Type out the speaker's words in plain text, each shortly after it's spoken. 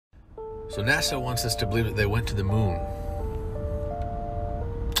So NASA wants us to believe that they went to the moon.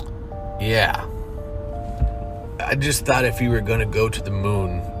 Yeah. I just thought if you were going to go to the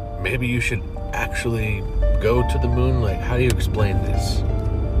moon, maybe you should actually go to the moon. Like, how do you explain this?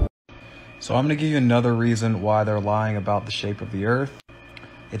 So I'm going to give you another reason why they're lying about the shape of the Earth.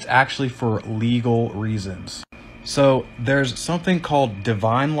 It's actually for legal reasons. So there's something called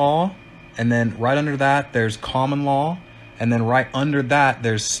divine law, and then right under that there's common law, and then right under that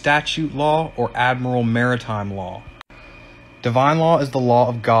there's statute law or admiral maritime law. Divine law is the law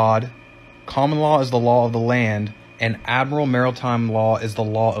of God, common law is the law of the land, and admiral maritime law is the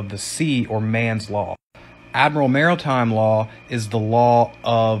law of the sea or man's law. Admiral maritime law is the law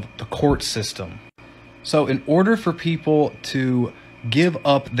of the court system. So in order for people to give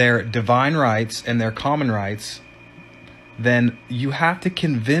up their divine rights and their common rights, then you have to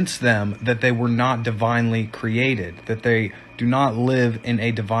convince them that they were not divinely created, that they do not live in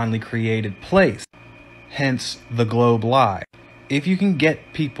a divinely created place. Hence the globe lie. If you can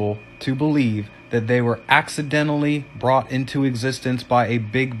get people to believe that they were accidentally brought into existence by a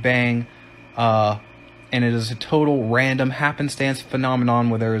big bang, and it is a total random happenstance phenomenon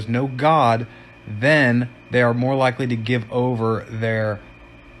where there is no God, then they are more likely to give over their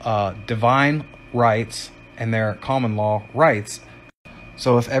divine rights and their common law rights.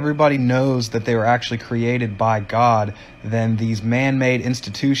 So if everybody knows that they were actually created by God, then these man-made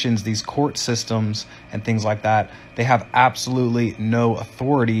institutions, these court systems and things like that, they have absolutely no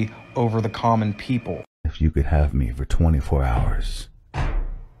authority over the common people. If you could have me for 24 hours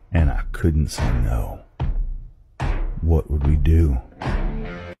and I couldn't say no, what would we do?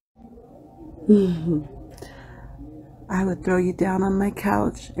 I would throw you down on my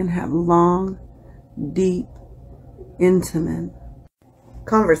couch and have long, deep, intimate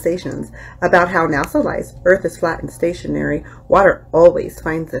conversations about how NASA lies. Earth is flat and stationary. Water always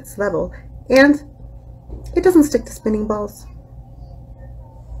finds its level. And it doesn't stick to spinning balls.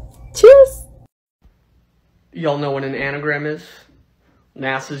 Cheers! Y'all know what an anagram is?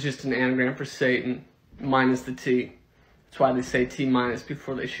 NASA's just an anagram for Satan, minus the T. That's why they say T minus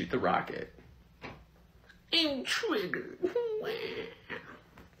before they shoot the rocket. I'm triggered.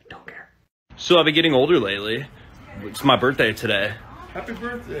 Don't care. So I've been getting older lately. It's my birthday today. Happy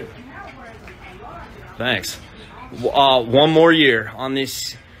birthday. Thanks. One more year on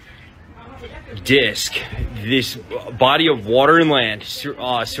this disc, this body of water and land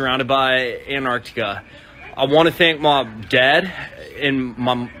surrounded by Antarctica. I want to thank my dad and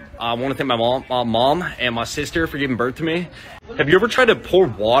I want to thank my mom and my sister for giving birth to me. Have you ever tried to pour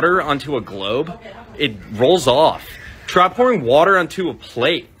water onto a globe? It rolls off. Try pouring water onto a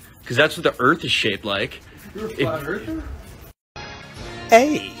plate, because that's what the Earth is shaped like. You're a flat earther?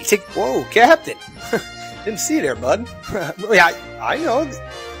 Hey, whoa, Captain. Didn't see you there, bud. Yeah, I know.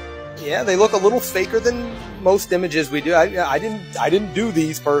 Yeah, they look a little faker than most images we do. I didn't do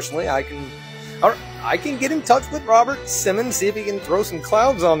these personally. I can get in touch with Robert Simmons, see if he can throw some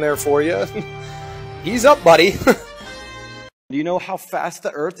clouds on there for you. He's up, buddy. Do you know how fast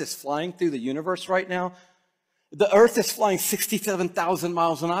the Earth is flying through the universe right now? The Earth is flying 67,000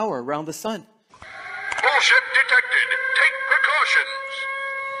 miles an hour around the sun. Bullshit detected. Take precautions.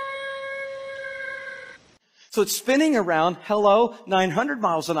 So it's spinning around, 900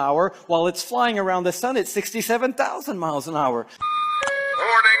 miles an hour, while it's flying around the sun at 67,000 miles an hour.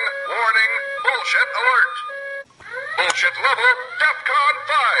 Warning, warning, bullshit alert. Bullshit level, DEFCON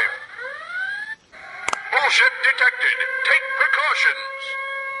 5. Bullshit detected. Take precautions.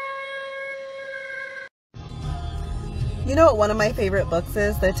 You know what one of my favorite books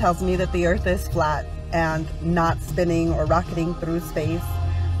is that tells me that the Earth is flat and not spinning or rocketing through space?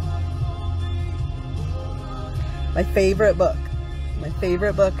 My favorite book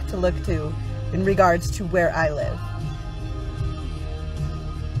to look to in regards to where I live.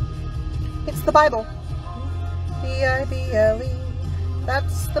 It's the Bible. B-I-B-L-E,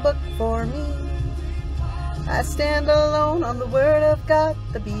 that's the book for me. I stand alone on the Word of God,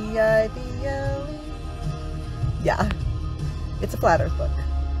 the B-I-B-L-E. Yeah, it's a flat Earth book.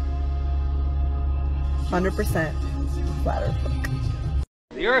 100% flat Earth book.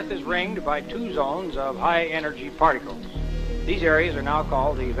 The Earth is ringed by two zones of high-energy particles. These areas are now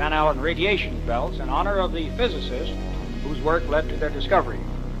called the Van Allen radiation belts in honor of the physicists whose work led to their discovery.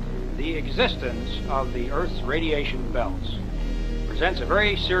 The existence of the Earth's radiation belts presents a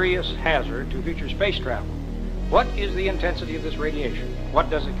very serious hazard to future space travel. What is the intensity of this radiation? What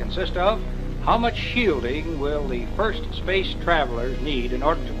does it consist of? How much shielding will the first space travelers need in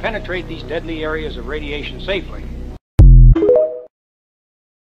order to penetrate these deadly areas of radiation safely?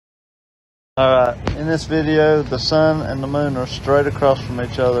 Alright, in this video, the sun and the moon are straight across from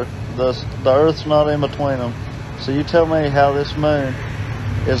each other. the Earth's not in between them. So you tell me how this moon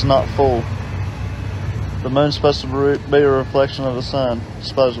is not full. The moon's supposed to be a reflection of the sun,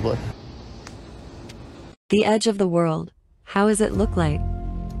 supposedly. The edge of the world. How does it look like?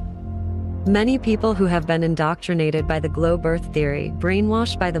 Many people who have been indoctrinated by the globe earth theory,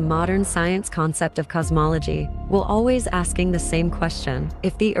 brainwashed by the modern science concept of cosmology, will always asking the same question.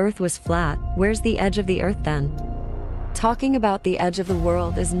 If the earth was flat, where's the edge of the earth then? Talking about the edge of the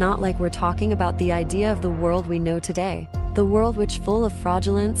world is not like we're talking about the idea of the world we know today, the world which full of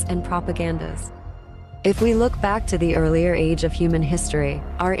fraudulence and propagandas. If we look back to the earlier age of human history,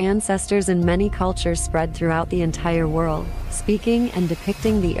 our ancestors in many cultures spread throughout the entire world, speaking and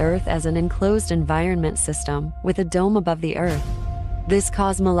depicting the earth as an enclosed environment system with a dome above the earth. This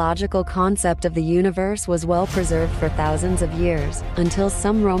cosmological concept of the universe was well preserved for thousands of years, until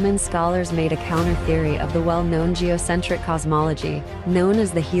some Roman scholars made a counter-theory of the well-known geocentric cosmology, known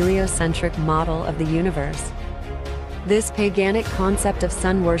as the heliocentric model of the universe. This paganic concept of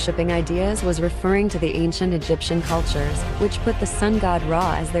sun-worshipping ideas was referring to the ancient Egyptian cultures, which put the sun god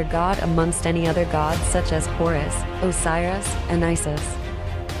Ra as their god amongst any other gods such as Horus, Osiris, and Isis.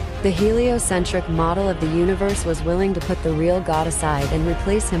 The heliocentric model of the universe was willing to put the real god aside and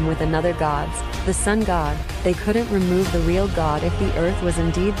replace him with another god's, the sun god. They couldn't remove the real god if the earth was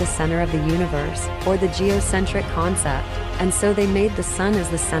indeed the center of the universe, or the geocentric concept, and so they made the sun as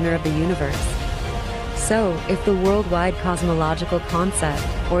the center of the universe. So, if the worldwide cosmological concept,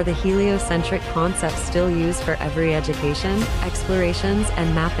 or the heliocentric concept still used for every education, explorations,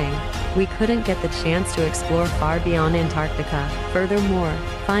 and mapping, we couldn't get the chance to explore far beyond Antarctica. Furthermore,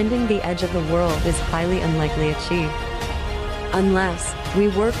 finding the edge of the world is highly unlikely achieved. Unless we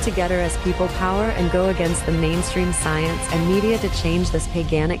work together as people power and go against the mainstream science and media to change this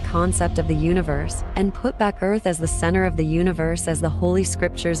paganic concept of the universe and put back Earth as the center of the universe as the Holy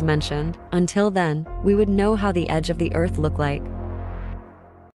Scriptures mentioned. Until then, we would know how the edge of the Earth looked like.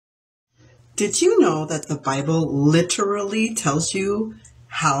 Did you know that the Bible literally tells you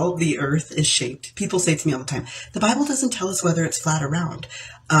how the earth is shaped? People say to me all the time, the Bible doesn't tell us whether it's flat or round.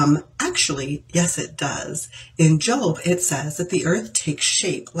 Actually, yes, it does. In Job, it says that the earth takes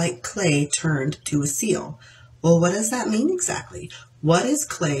shape like clay turned to a seal. Well, what does that mean exactly? What is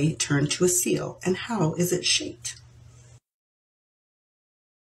clay turned to a seal, and how is it shaped?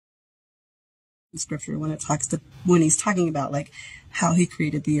 In Scripture, when he's talking about like how he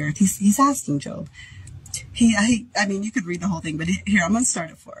created the earth, he's asking Job. I mean, you could read the whole thing, but here, I'm going to start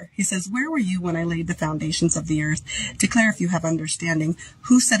it for. He says, where were you when I laid the foundations of the earth? Declare if you have understanding.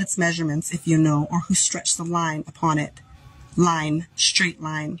 Who set its measurements, if you know, or who stretched the line upon it? Line, straight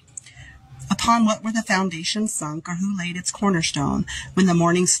line. Upon what were the foundations sunk, or who laid its cornerstone? When the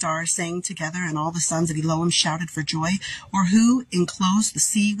morning stars sang together, and all the sons of Elohim shouted for joy? Or who enclosed the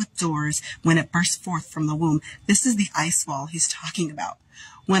sea with doors, when it burst forth from the womb? This is the ice wall he's talking about.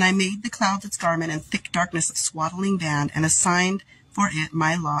 When I made the clouds its garment and thick darkness its swaddling band, and assigned for it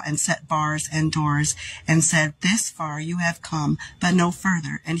my law, and set bars and doors, and said, this far you have come, but no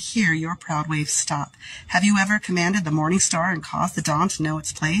further, and here your proud waves stop. Have you ever commanded the morning star and caused the dawn to know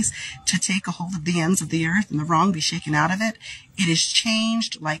its place, to take a hold of the ends of the earth, and the wrong be shaken out of it? It is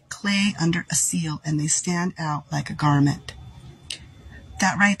changed like clay under a seal, and they stand out like a garment.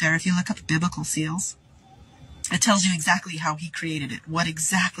 That right there, if you look up biblical seals, it tells you exactly how he created it, what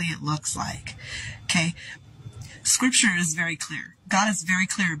exactly it looks like. Okay? Scripture is very clear. God is very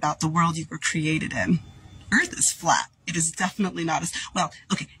clear about the world you were created in. Earth is flat. It is definitely not as, well,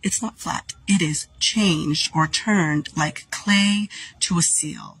 okay, it's not flat. It is changed or turned like clay to a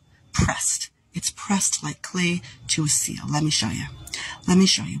seal. Pressed. It's pressed like clay to a seal. Let me show you. Let me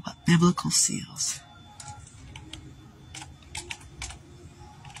show you what biblical seals.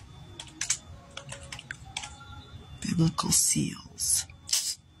 Biblical seals.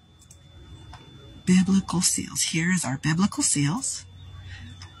 Biblical seals. Here's our biblical seals.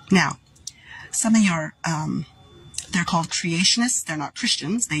 Now, some of your, they're called creationists. They're not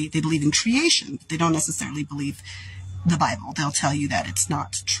Christians. They believe in creation. They don't necessarily believe the Bible. They'll tell you that it's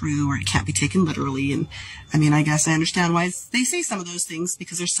not true or it can't be taken literally. And I mean, I guess I understand why they say some of those things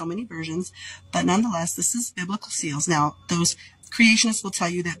because there's so many versions. But nonetheless, this is biblical seals. Now, those creationists will tell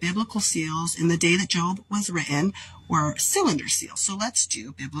you that biblical seals in the day that Job was written were cylinder seals. So let's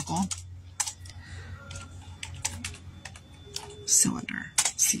do biblical cylinder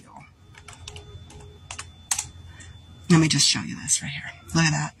seal. Let me just show you this right here. Look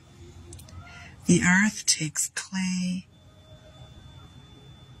at that. The earth takes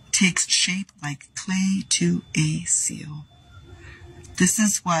shape like clay to a seal. This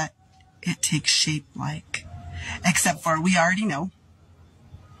is what it takes shape like. Except for, we already know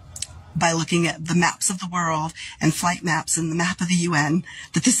by looking at the maps of the world and flight maps and the map of the UN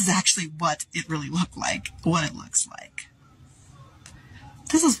that this is actually what it really looked like, what it looks like.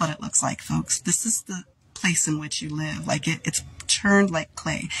 This is what it looks like, folks. This is the place in which you live. Like it's turned like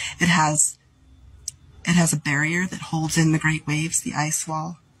clay. It has a barrier that holds in the great waves, the ice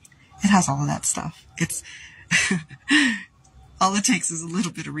wall. It has all of that stuff. It's all it takes is a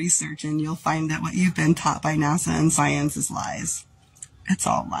little bit of research and you'll find that what you've been taught by NASA and science is lies. It's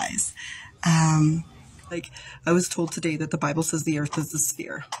all lies. Like I was told today that the Bible says the earth is a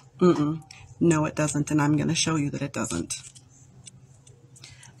sphere. No, it doesn't, and I'm going to show you that it doesn't.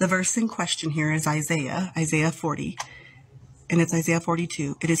 The verse in question here is Isaiah 40, and it's Isaiah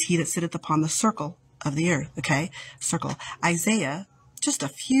 42. It is he that sitteth upon the circle of the earth, okay? Circle. Isaiah, just a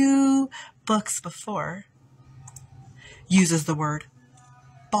few books before, uses the word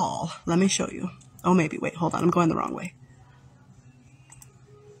ball. Let me show you. Oh, maybe. Wait, hold on. I'm going the wrong way.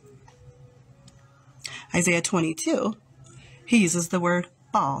 Isaiah 22, he uses the word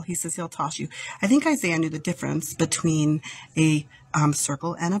ball. He says he'll toss you. I think Isaiah knew the difference between a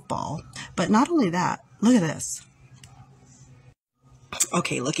circle and a ball. But not only that, look at this.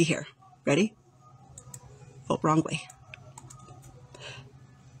 Okay, looky here. Ready? Oh, wrong way.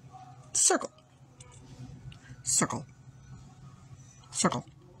 Circle. Circle. Circle.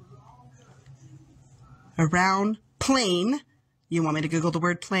 A round plane. You want me to Google the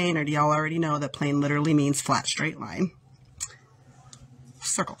word plane, or do y'all already know that plane literally means flat, straight line?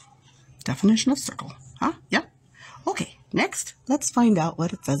 Circle. Definition of circle. Huh? Yep. Okay, next, let's find out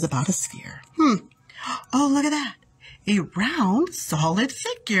what it says about a sphere. Oh, look at that. A round, solid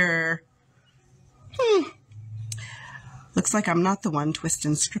figure. Looks like I'm not the one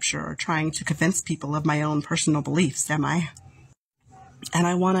twisting scripture or trying to convince people of my own personal beliefs, am I? And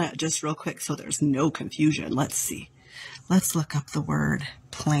I want to, just real quick, so there's no confusion, let's see. Let's look up the word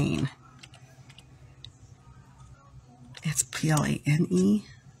plane. It's P-L-A-N-E,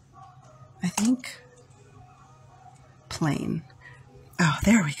 I think. Plane. Oh,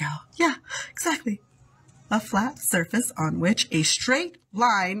 there we go. Yeah, exactly. A flat surface on which a straight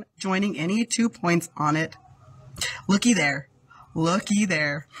line joining any 2 points on it. Looky there. Looky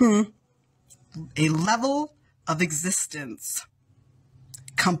there. A level of existence.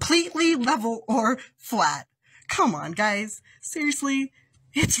 Completely level or flat. Come on, guys. Seriously,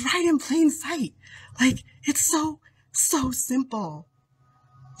 it's right in plain sight. Like, it's so simple.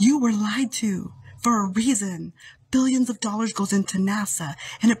 You were lied to for a reason. Billions of dollars goes into NASA,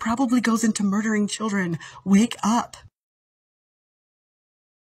 and it probably goes into murdering children. Wake up.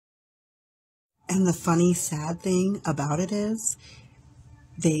 And the funny, sad thing about it is,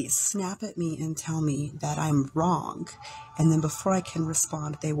 they snap at me and tell me that I'm wrong, and then before I can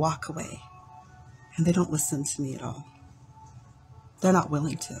respond, they walk away. And they don't listen to me at all. They're not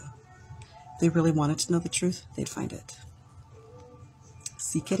willing to. If they really wanted to know the truth, they'd find it.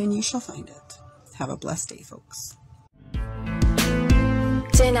 Seek it and you shall find it. Have a blessed day, folks.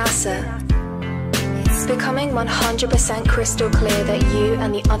 Dear NASA, it's becoming 100% crystal clear that you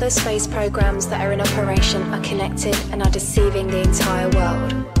and the other space programs that are in operation are connected and are deceiving the entire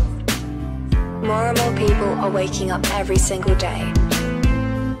world. More and more people are waking up every single day.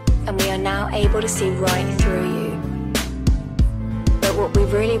 And we are now able to see right through you. But what we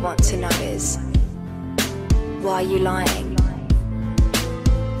really want to know is, why are you lying?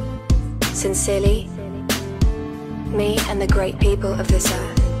 Sincerely, me and the great people of this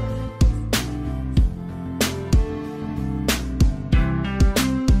earth.